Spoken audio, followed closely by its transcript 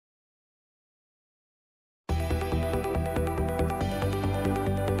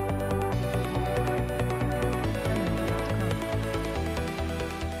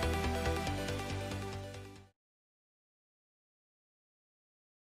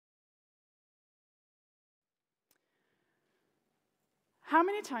How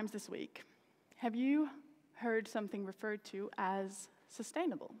many times this week have you heard something referred to as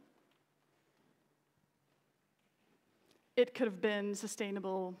sustainable? It could have been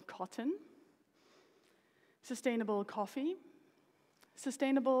sustainable cotton, sustainable coffee,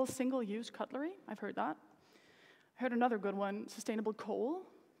 sustainable single-use cutlery. I've heard that. I heard another good one, sustainable coal.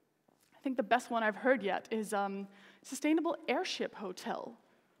 I think the best one I've heard yet is sustainable airship hotel.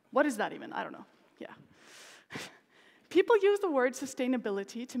 What is that even? I don't know. Yeah. People use the word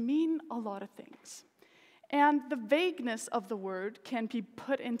sustainability to mean a lot of things. And the vagueness of the word can be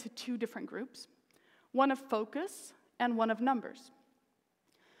put into two different groups, one of focus and one of numbers.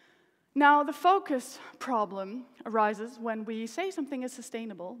 Now, the focus problem arises when we say something is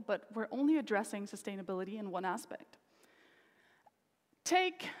sustainable, but we're only addressing sustainability in one aspect.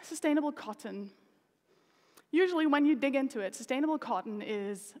 Take sustainable cotton. Usually when you dig into it, sustainable cotton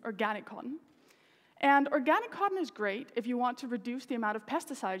is organic cotton. And organic cotton is great if you want to reduce the amount of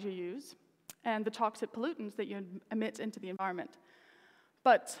pesticides you use and the toxic pollutants that you emit into the environment.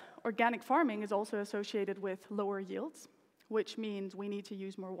 But organic farming is also associated with lower yields, which means we need to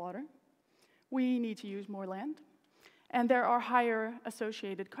use more water, we need to use more land, and there are higher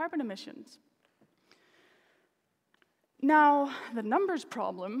associated carbon emissions. Now, the numbers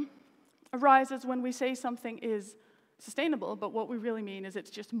problem arises when we say something is sustainable, but what we really mean is it's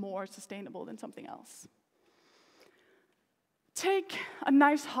just more sustainable than something else. Take a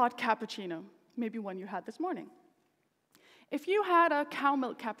nice hot cappuccino, maybe one you had this morning. If you had a cow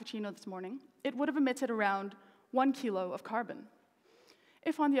milk cappuccino this morning, it would have emitted around 1 kilo of carbon.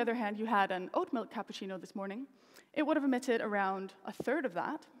 If, on the other hand, you had an oat milk cappuccino this morning, it would have emitted around a third of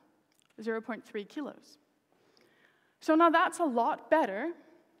that, 0.3 kilos. So now that's a lot better,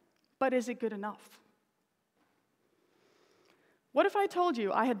 but is it good enough? What if I told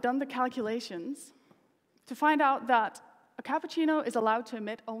you I had done the calculations to find out that a cappuccino is allowed to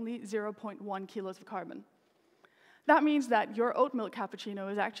emit only 0.1 kilos of carbon? That means that your oat milk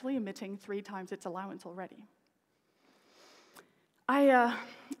cappuccino is actually emitting 3 times its allowance already. I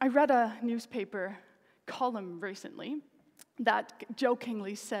read a newspaper column recently that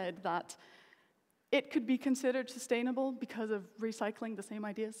jokingly said that it could be considered sustainable because of recycling the same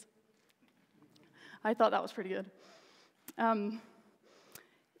ideas. I thought that was pretty good.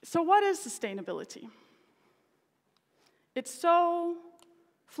 So what is sustainability? It's so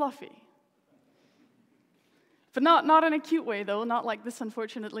fluffy. But not in a cute way, though, not like this,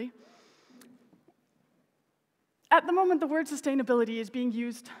 unfortunately. At the moment, the word sustainability is being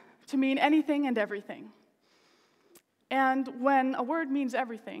used to mean anything and everything. And when a word means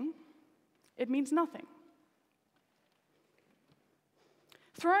everything, it means nothing.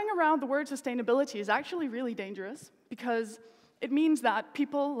 Throwing around the word sustainability is actually really dangerous because it means that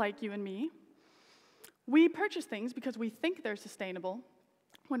people like you and me, we purchase things because we think they're sustainable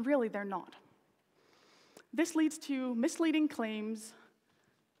when really they're not. This leads to misleading claims,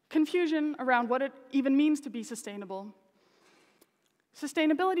 confusion around what it even means to be sustainable,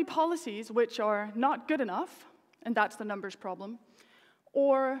 sustainability policies which are not good enough, and that's the numbers problem,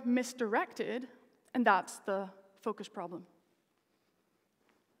 or misdirected, and that's the focus problem.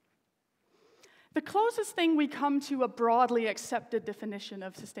 The closest thing we come to a broadly accepted definition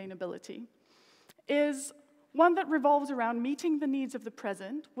of sustainability is one that revolves around meeting the needs of the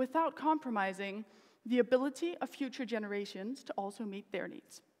present without compromising the ability of future generations to also meet their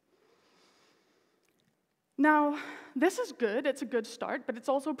needs. Now, this is good, it's a good start, but it's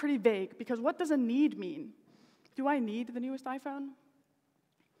also pretty vague, because what does a need mean? Do I need the newest iPhone?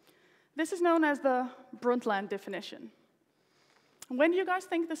 This is known as the Brundtland definition. When do you guys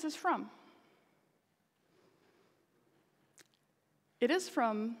think this is from? It is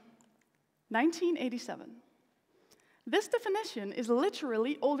from 1987. This definition is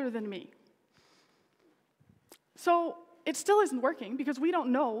literally older than me. So it still isn't working because we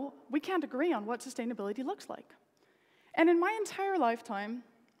don't know, we can't agree on what sustainability looks like. And in my entire lifetime,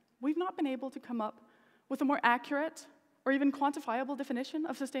 we've not been able to come up with a more accurate or even quantifiable definition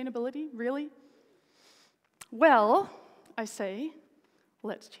of sustainability, really? Well, I say,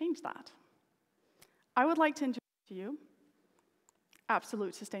 let's change that. I would like to introduce to you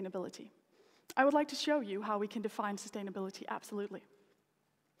absolute sustainability. I would like to show you how we can define sustainability absolutely.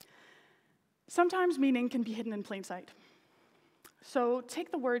 Sometimes meaning can be hidden in plain sight. So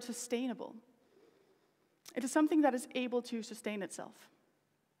take the word sustainable. It is something that is able to sustain itself.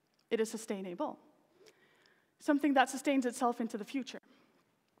 It is sustainable. Something that sustains itself into the future.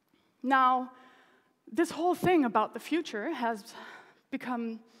 Now, this whole thing about the future has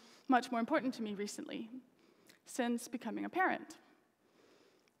become much more important to me recently, since becoming a parent.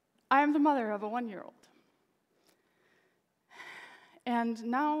 I am the mother of a 1-year-old. And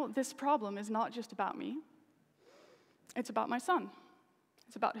now this problem is not just about me. It's about my son.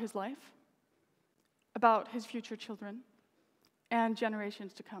 It's about his life, about his future children, and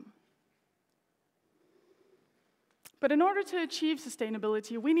generations to come. But in order to achieve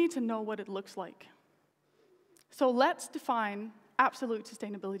sustainability, we need to know what it looks like. So let's define absolute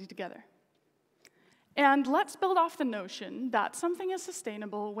sustainability together. And let's build off the notion that something is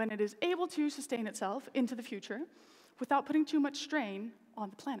sustainable when it is able to sustain itself into the future without putting too much strain on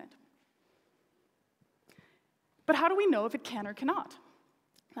the planet. But how do we know if it can or cannot?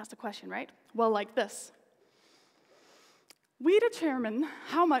 That's the question, right? Well, like this. We determine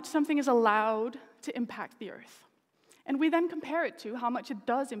how much something is allowed to impact the Earth. And we then compare it to how much it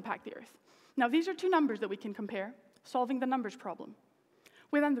does impact the Earth. Now, these are two numbers that we can compare, solving the numbers problem.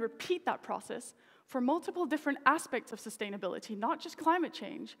 We then repeat that process for multiple different aspects of sustainability, not just climate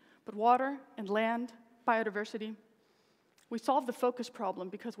change, but water and land, biodiversity. We solve the focus problem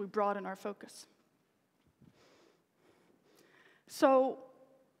because we broaden our focus. So,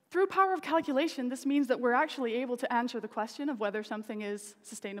 through power of calculation, this means that we're actually able to answer the question of whether something is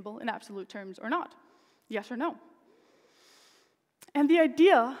sustainable in absolute terms or not, yes or no. And the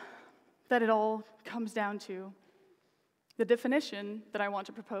idea that it all comes down to, the definition that I want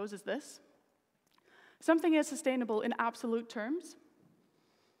to propose is this. Something is sustainable in absolute terms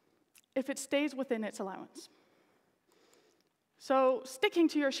if it stays within its allowance. So, sticking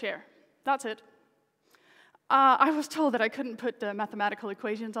to your share, that's it. I was told that I couldn't put mathematical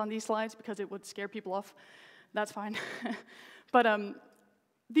equations on these slides because it would scare people off. That's fine. But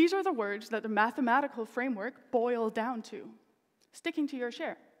these are the words that the mathematical framework boiled down to. Sticking to your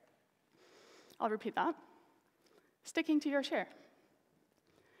share. I'll repeat that. Sticking to your share.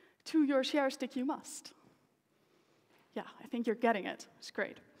 To your share stick you must. Yeah, I think you're getting it. It's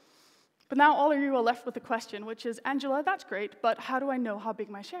great. But now all of you are left with the question, which is, Anjila, that's great, but how do I know how big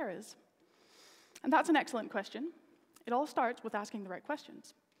my share is? And that's an excellent question. It all starts with asking the right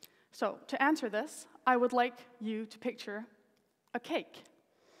questions. So, to answer this, I would like you to picture a cake.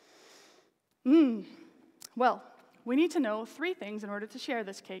 Well, we need to know three things in order to share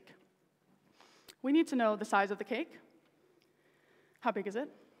this cake. We need to know the size of the cake. How big is it?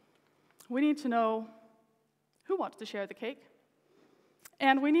 We need to know who wants to share the cake.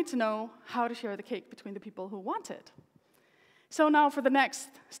 And we need to know how to share the cake between the people who want it. So now for the next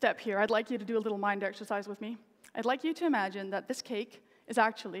step here, I'd like you to do a little mind exercise with me. I'd like you to imagine that this cake is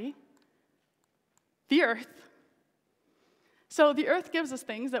actually the Earth. So the Earth gives us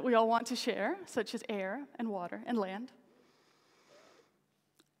things that we all want to share, such as air and water and land.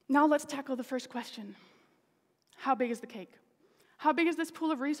 Now let's tackle the first question. How big is the cake? How big is this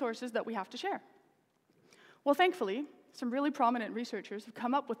pool of resources that we have to share? Well, thankfully, some really prominent researchers have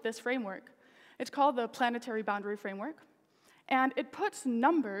come up with this framework. It's called the Planetary Boundary Framework. And it puts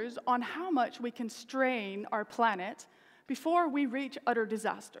numbers on how much we can strain our planet before we reach utter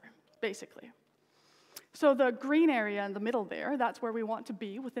disaster, basically. So the green area in the middle there, that's where we want to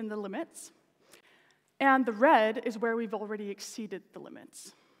be within the limits. And the red is where we've already exceeded the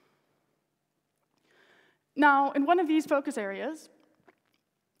limits. Now, in one of these focus areas,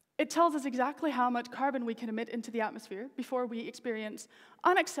 it tells us exactly how much carbon we can emit into the atmosphere before we experience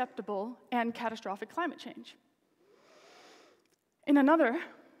unacceptable and catastrophic climate change. In another,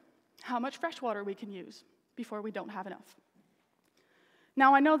 how much fresh water we can use before we don't have enough.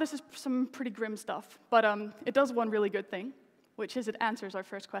 Now, I know this is some pretty grim stuff, but it does one really good thing, which is it answers our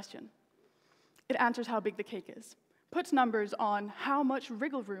first question. It answers how big the cake is, puts numbers on how much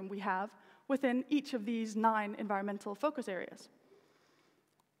wriggle room we have within each of these 9 environmental focus areas.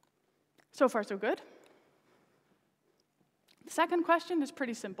 So far, so good. The second question is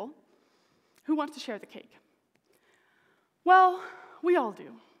pretty simple. Who wants to share the cake? Well, we all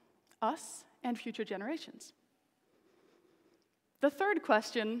do, us and future generations. The third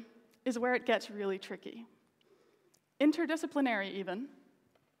question is where it gets really tricky. Interdisciplinary, even.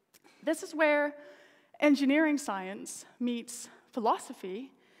 This is where engineering science meets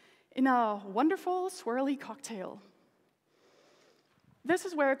philosophy in a wonderful, swirly cocktail. This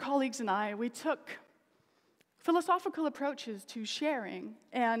is where colleagues and I, we took philosophical approaches to sharing,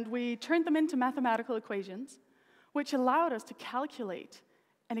 and we turned them into mathematical equations, which allowed us to calculate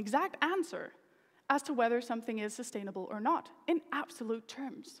an exact answer as to whether something is sustainable or not, in absolute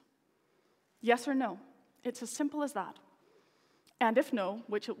terms. Yes or no. It's as simple as that. And if no,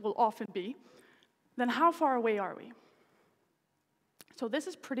 which it will often be, then how far away are we? So this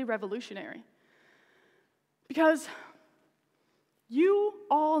is pretty revolutionary. Because you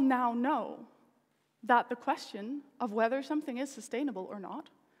all now know that the question of whether something is sustainable or not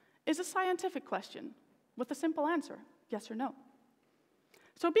is a scientific question with a simple answer, yes or no.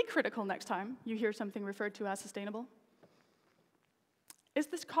 So be critical next time you hear something referred to as sustainable. Is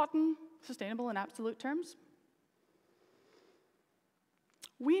this cotton sustainable in absolute terms?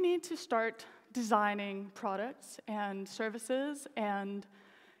 We need to start designing products and services and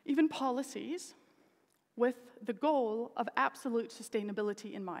even policies with the goal of absolute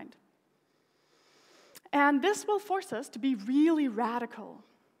sustainability in mind. And this will force us to be really radical,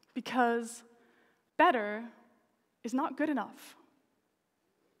 because better is not good enough.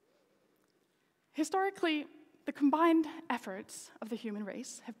 Historically, the combined efforts of the human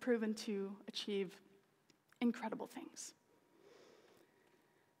race have proven to achieve incredible things.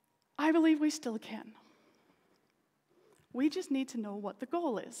 I believe we still can. We just need to know what the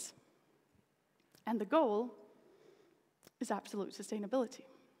goal is. And the goal is absolute sustainability.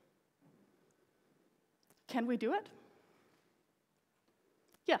 Can we do it?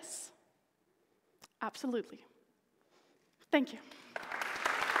 Yes, absolutely. Thank you.